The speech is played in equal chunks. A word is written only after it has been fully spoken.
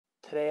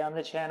Today on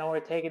the channel, we're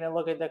taking a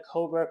look at the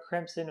Cobra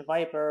Crimson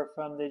Viper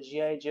from the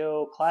G.I.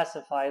 Joe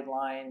Classified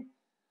line.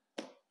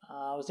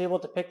 I was able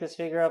to pick this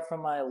figure up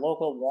from my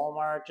local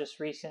Walmart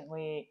just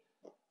recently.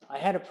 I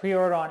had a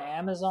pre-order on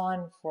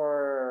Amazon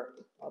for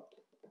a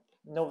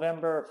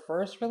November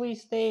 1st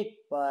release date,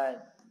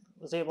 but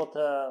was able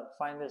to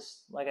find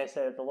this, like I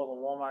said, at the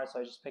local Walmart, so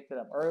I just picked it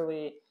up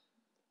early.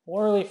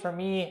 Well, early for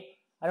me.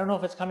 I don't know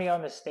if it's coming out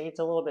in the States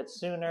a little bit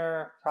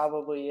sooner.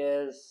 Probably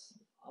is.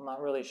 I'm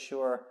not really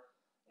sure.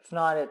 If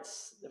not, if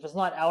it's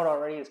not out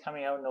already, it's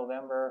coming out in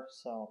November.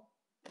 So,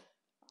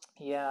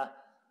 yeah.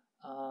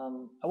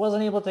 I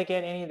wasn't able to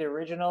get any of the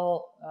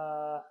original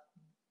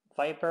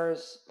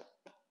Vipers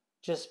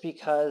just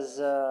because,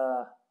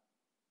 well,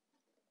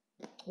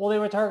 they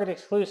were Target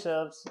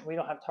exclusives. We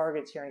don't have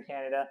Targets here in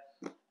Canada.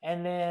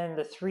 And then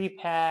the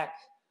 3-pack,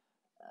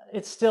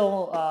 it's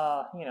still,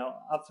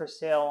 up for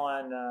sale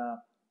on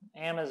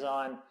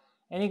Amazon.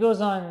 And it goes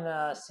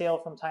on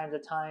sale from time to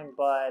time,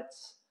 but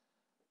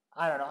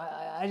I don't know.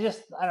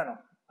 I don't know.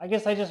 I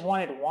guess I just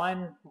wanted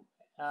one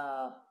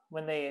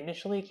when they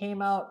initially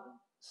came out.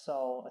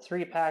 So a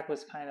 3-pack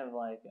was kind of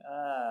like,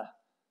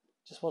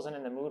 just wasn't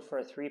in the mood for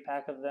a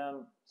 3-pack of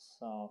them.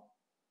 So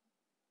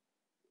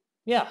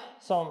yeah,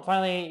 so I'm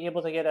finally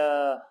able to get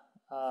a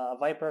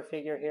Viper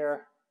figure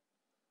here.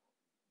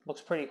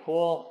 Looks pretty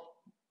cool.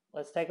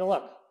 Let's take a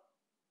look.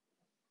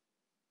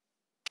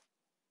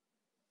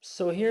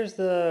 So here's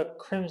the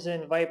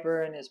Crimson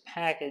Viper in his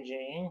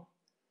packaging.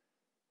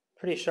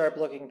 Pretty sharp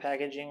looking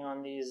packaging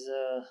on these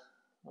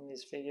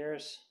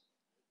figures.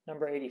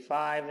 Number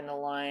 85 in the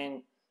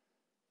line.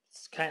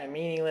 It's kind of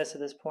meaningless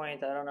at this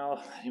point. I don't know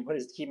if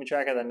anybody's keeping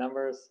track of the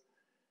numbers.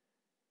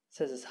 It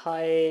says his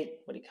height,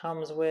 what he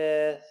comes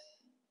with.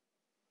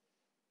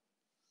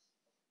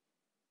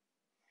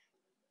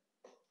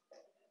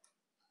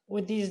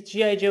 With these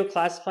G.I. Joe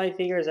Classified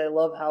figures, I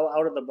love how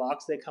out of the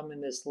box they come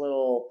in this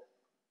little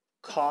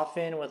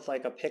coffin with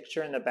like a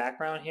picture in the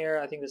background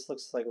here. I think this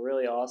looks like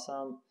really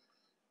awesome.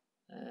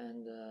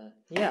 And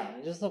yeah,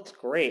 it just looks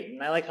great.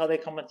 And I like how they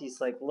come with these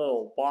like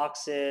little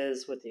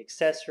boxes with the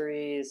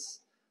accessories.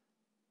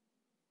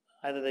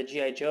 Either the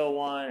G.I. Joe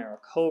one or a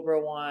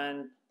Cobra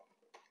one.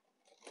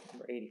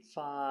 Number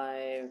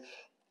 85.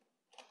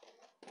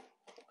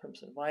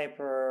 Crimson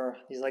Viper.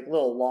 These like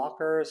little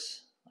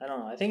lockers. I don't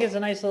know. I think it's a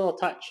nice little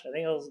touch. I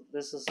think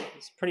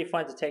it's pretty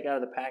fun to take out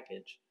of the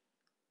package.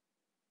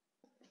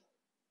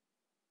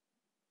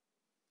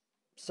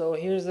 So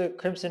here's the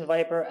Crimson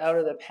Viper out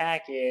of the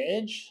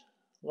package.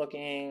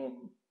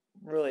 Looking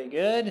really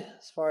good.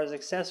 As far as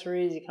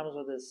accessories, he comes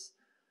with this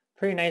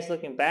pretty nice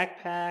looking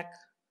backpack.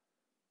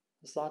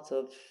 There's lots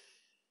of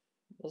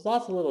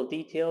little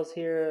details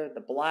here.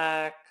 The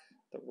black,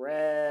 the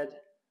red,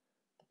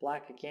 the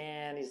black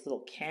again. These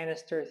little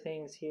canister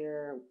things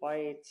here.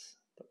 White,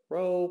 the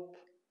rope.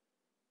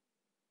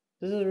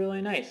 This is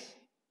really nice.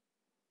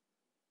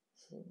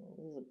 This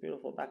is a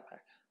beautiful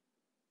backpack.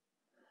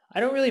 I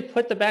don't really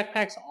put the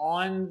backpacks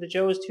on the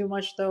Joes too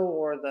much though,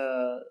 or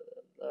the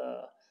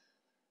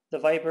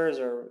Vipers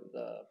or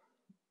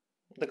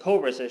the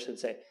Cobras, I should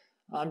say.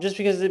 Just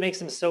because it makes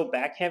them so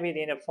back heavy,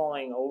 they end up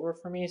falling over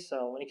for me.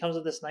 So when he comes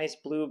with this nice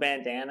blue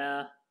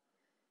bandana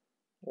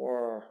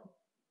or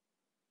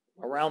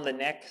around the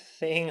neck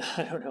thing,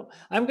 I don't know.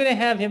 I'm gonna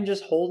have him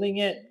just holding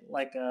it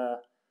like I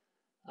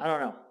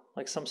don't know,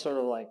 like some sort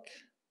of like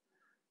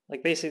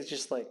basically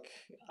just like,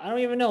 I don't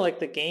even know, like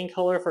the gain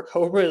color for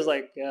Cobra is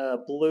like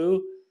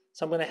blue.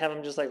 So I'm gonna have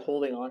him just like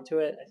holding on to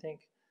it, I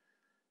think.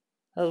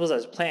 That was what I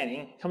was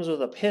planning. Comes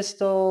with a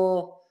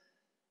pistol.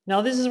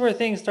 Now this is where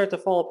things start to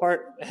fall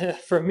apart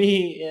for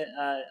me.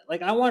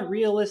 Like I want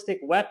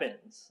realistic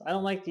weapons. I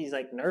don't like these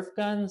like Nerf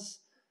guns.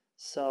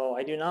 So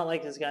I do not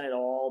like this gun at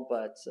all.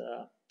 But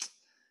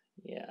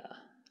yeah,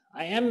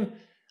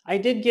 I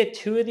did get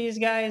 2 of these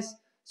guys.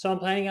 So I'm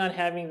planning on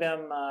having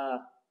them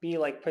be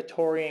like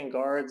Praetorian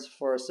guards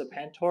for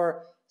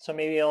Serpentor. So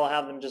maybe I'll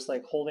have them just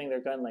like holding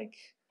their gun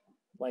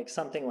like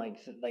something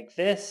like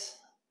this.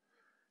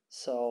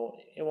 So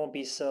it won't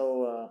be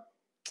so.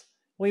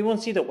 Well, you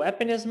won't see the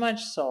weapon as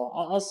much. So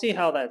I'll see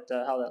how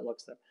that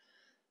looks there.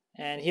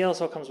 And he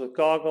also comes with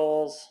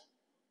goggles.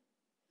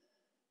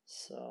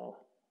 So,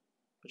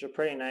 which are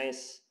pretty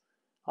nice.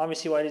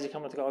 Obviously, why does he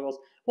come with goggles?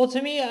 Well,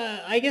 to me,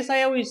 I guess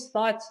I always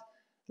thought,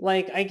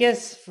 like, I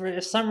guess for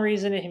some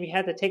reason, if he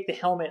had to take the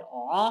helmet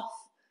off,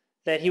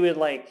 that he would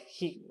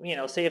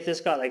say if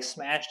this got like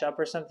smashed up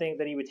or something,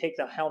 that he would take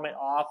the helmet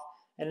off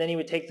and then he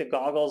would take the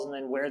goggles and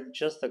then wear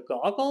just the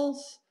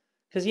goggles.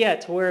 Because yeah,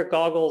 to wear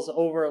goggles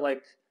over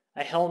like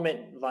a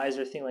helmet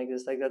visor thing like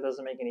this, like that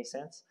doesn't make any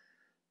sense.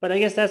 But I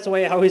guess that's the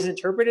way I always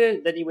interpreted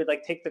it, that he would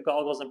like take the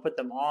goggles and put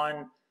them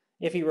on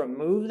if he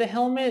removed the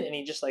helmet and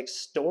he just like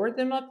stored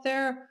them up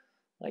there.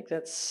 Like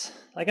that's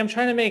like I'm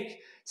trying to make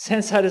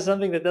sense out of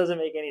something that doesn't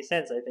make any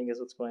sense, I think is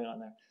what's going on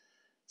there.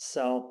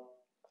 So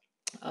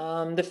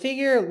the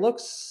figure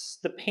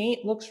the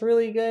paint looks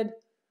really good.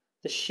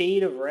 The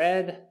shade of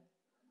red,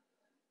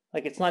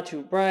 like it's not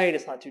too bright,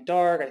 it's not too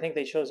dark. I think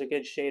they chose a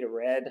good shade of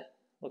red.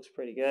 Looks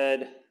pretty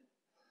good.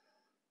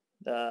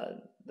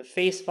 The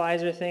face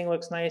visor thing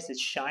looks nice.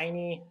 It's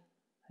shiny.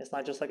 It's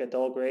not just like a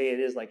dull gray. It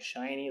is like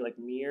shiny, like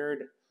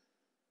mirrored.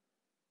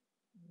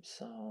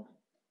 So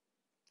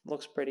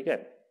looks pretty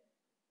good.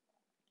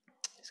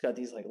 He's got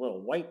these like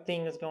little white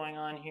things going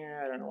on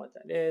here. I don't know what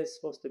that is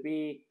supposed to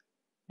be.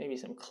 Maybe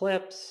some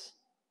clips.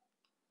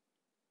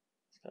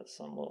 He's got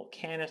some little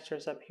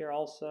canisters up here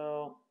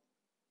also.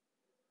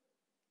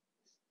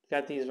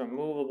 Got these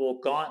removable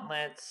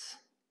gauntlets.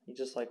 You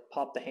just like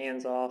pop the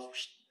hands off.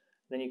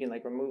 Then you can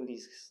like remove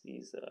these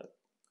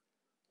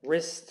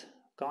wrist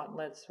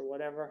gauntlets or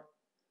whatever.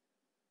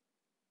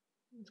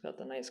 It's got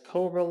the nice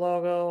Cobra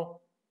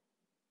logo.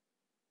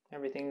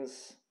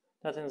 Nothing's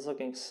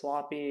looking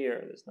sloppy,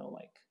 or there's no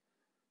like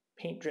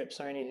paint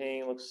drips or anything.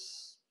 It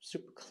looks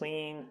super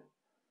clean.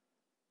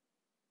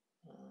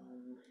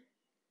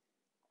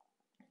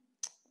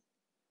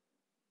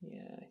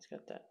 Yeah, he's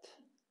got that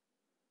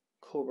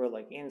Cobra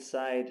like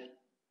inside,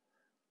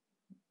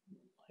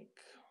 like,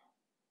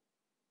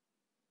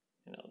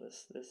 you know,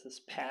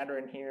 this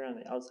pattern here on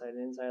the outside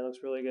and inside looks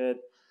really good.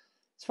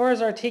 As far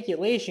as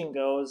articulation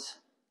goes,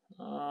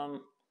 I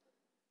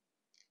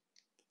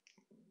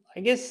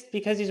guess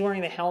because he's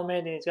wearing the helmet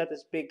and he's got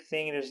this big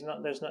thing,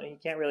 he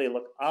can't really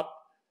look up,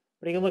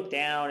 but he can look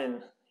down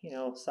and, you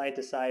know, side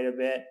to side a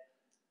bit.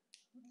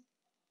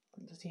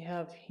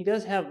 He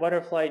does have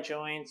butterfly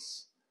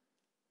joints.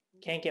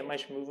 Can't get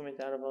much movement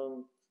out of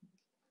them.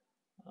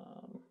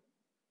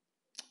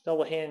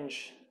 Double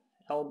hinge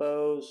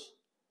elbows.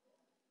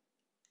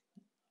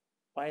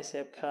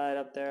 Bicep cut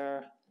up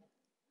there.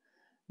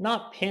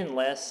 Not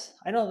pinless.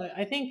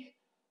 I think,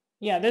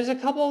 yeah, there's a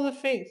couple of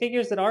the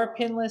figures that are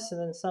pinless, and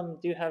then some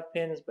do have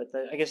pins, but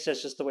I guess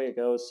that's just the way it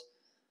goes.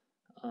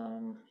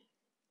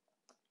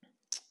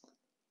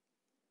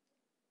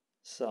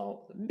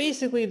 So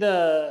basically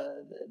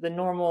the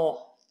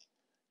normal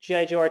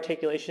G.I. Joe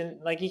articulation,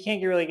 like you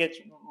can't really get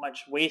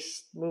much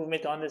waist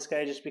movement on this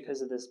guy just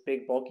because of this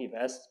big bulky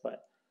vest,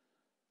 but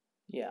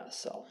yeah,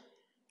 so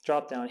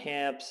drop down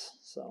hips,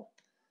 so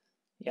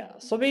yeah,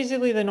 so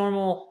basically the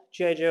normal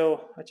G.I.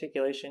 Joe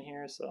articulation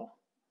here, so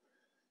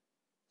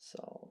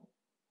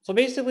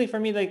basically for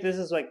me, like, this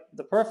is like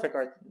the perfect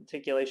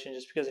articulation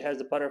just because it has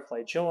the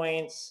butterfly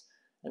joints,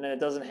 and then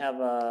it doesn't have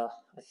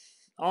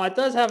oh, it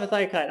does have a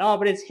thigh cut. Oh,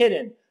 but it's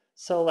hidden.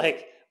 So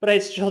like, but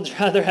I'd still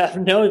rather have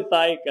no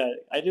thigh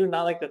cut. I do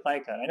not like the thigh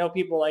cut. I know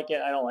people like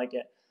it. I don't like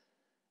it.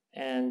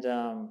 And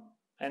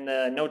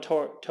the no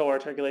toe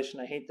articulation,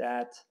 I hate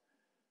that.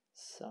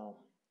 So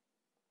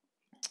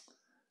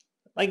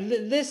like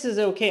this is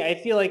okay. I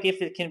feel like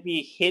if it can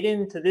be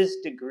hidden to this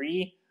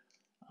degree,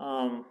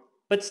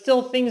 but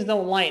still things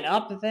don't line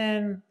up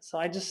then. So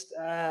I just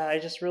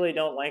really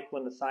don't like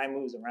when the thigh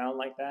moves around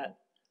like that.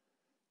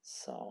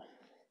 So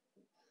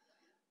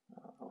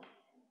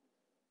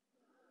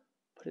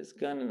put his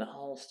gun in the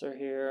holster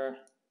here.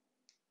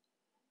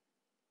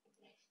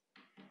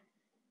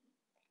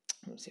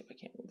 Let me see if I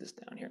can't move this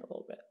down here a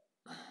little bit.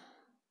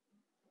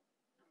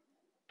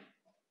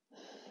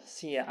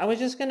 So yeah, I was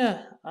just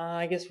gonna,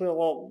 I guess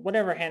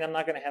whatever hand, I'm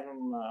not gonna have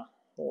him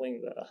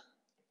holding the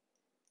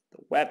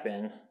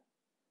weapon.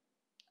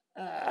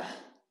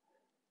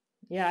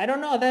 Yeah, I don't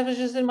know. That was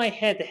just in my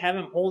head to have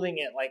him holding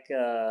it like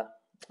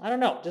I don't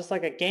know, just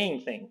like a gang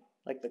thing,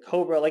 like the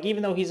Cobra. Like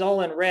even though he's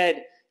all in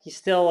red, he's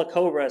still a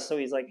Cobra. So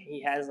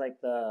he has like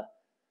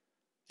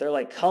they're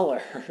like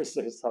colors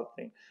or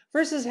something.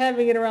 Versus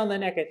having it around the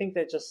neck, I think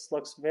that just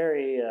looks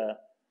very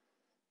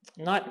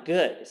not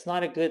good. It's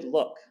not a good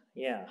look.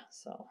 Yeah.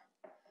 So,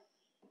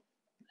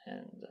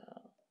 and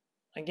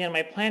again,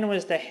 my plan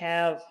was to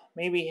have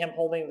maybe him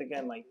holding the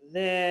gun like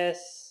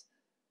this.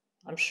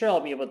 I'm sure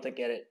I'll be able to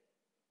get it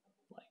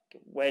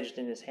like wedged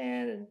in his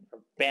hand and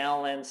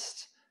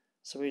balanced,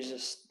 so he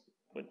just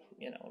would,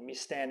 be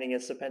standing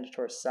at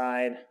Serpentor's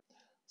side.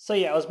 So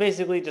yeah, I was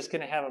basically just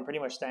gonna have him pretty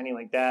much standing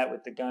like that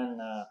with the gun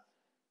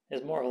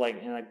is more of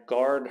like in a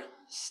guard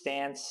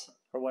stance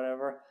or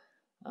whatever.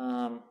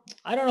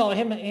 I don't know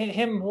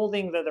him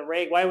holding the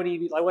rag. Why would he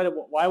be?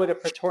 Why would a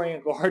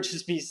Praetorian guard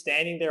just be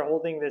standing there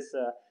holding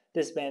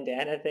this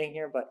bandana thing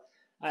here? But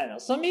I don't know.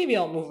 So maybe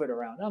I'll move it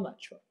around. I'm not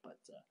sure, but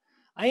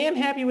I am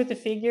happy with the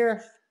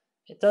figure.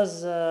 It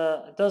does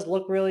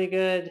look really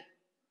good.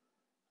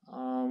 I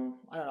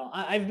don't know.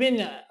 I've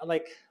been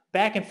like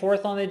back and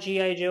forth on the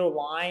GI Joe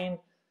line.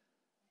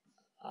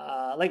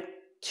 Like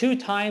 2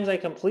 times I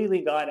completely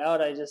got out.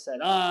 I just said,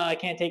 I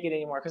can't take it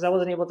anymore because I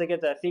wasn't able to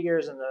get the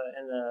figures in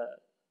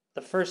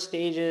the first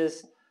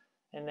stages,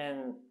 and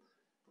then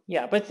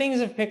yeah, but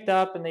things have picked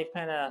up and they've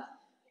kind of,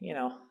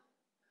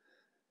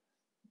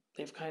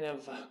 they've kind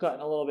of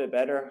gotten a little bit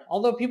better.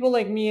 Although people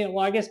like me,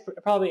 well, I guess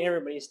probably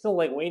everybody's still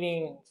like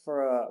waiting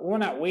for we're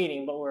not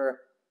waiting, but we're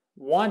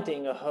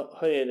wanting a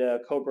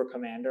hooded Cobra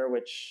Commander,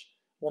 which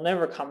will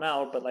never come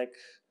out. But like,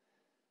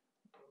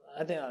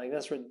 I think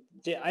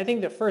I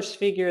think the first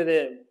figure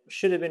that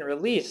should have been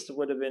released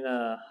would have been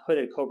a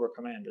hooded Cobra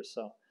Commander.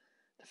 So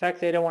the fact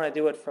they don't want to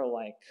do it for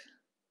like,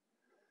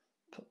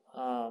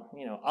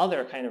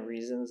 other kind of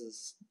reasons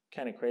is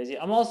kind of crazy.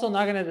 I'm also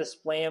not going to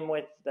display him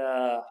with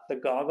the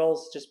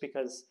goggles just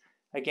because,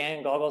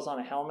 again, goggles on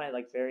a helmet,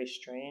 like very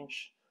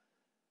strange.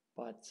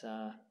 But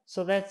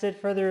so that's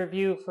it for the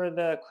review for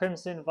the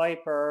Crimson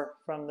Viper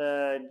from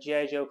the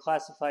G.I. Joe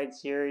Classified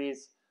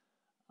series.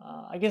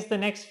 I guess the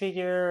next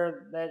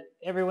figure that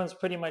everyone's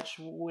pretty much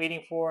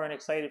waiting for and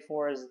excited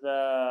for is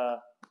the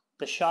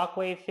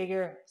Shockwave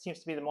figure.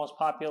 Seems to be the most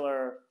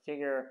popular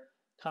figure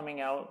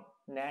coming out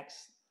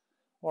next,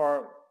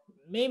 or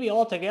maybe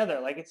altogether.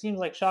 Like it seems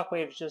like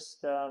Shockwave's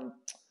just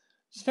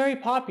very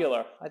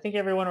popular. I think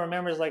everyone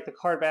remembers like the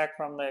card back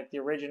from like the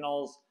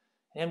originals,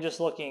 and him just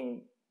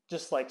looking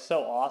just like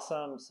so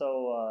awesome,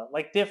 so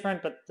like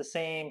different but the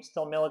same,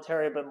 still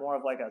military, but more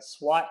of like a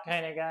SWAT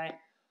kind of guy.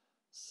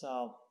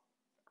 So,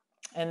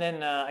 and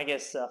then I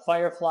guess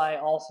Firefly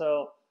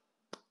also.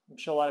 I'm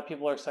sure a lot of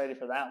people are excited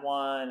for that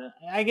one.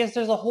 I guess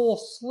there's a whole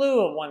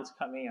slew of ones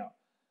coming out.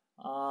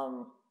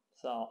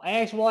 So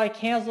I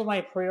canceled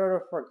my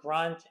pre-order for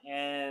Grunt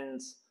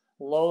and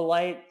Low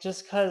Light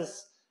just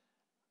because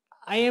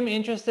I am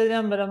interested in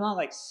them, but I'm not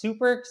like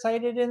super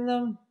excited in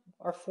them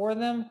or for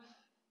them.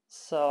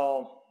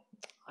 So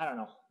I don't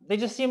know. They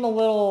just seem a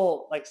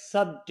little like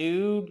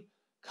subdued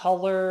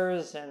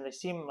colors, and they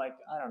seem like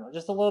I don't know,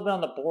 just a little bit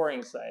on the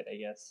boring side, I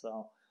guess.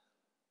 So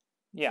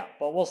yeah,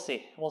 but we'll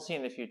see. We'll see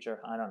in the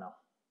future. I don't know.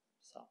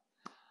 So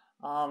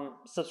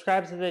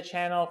subscribe to the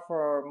channel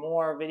for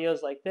more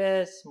videos like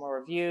this, more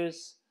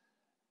reviews,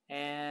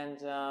 and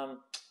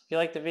if you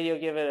like the video,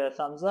 give it a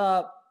thumbs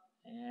up.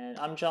 And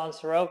I'm John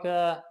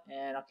Soroka,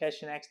 and I'll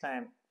catch you next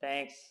time.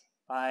 Thanks.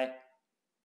 Bye.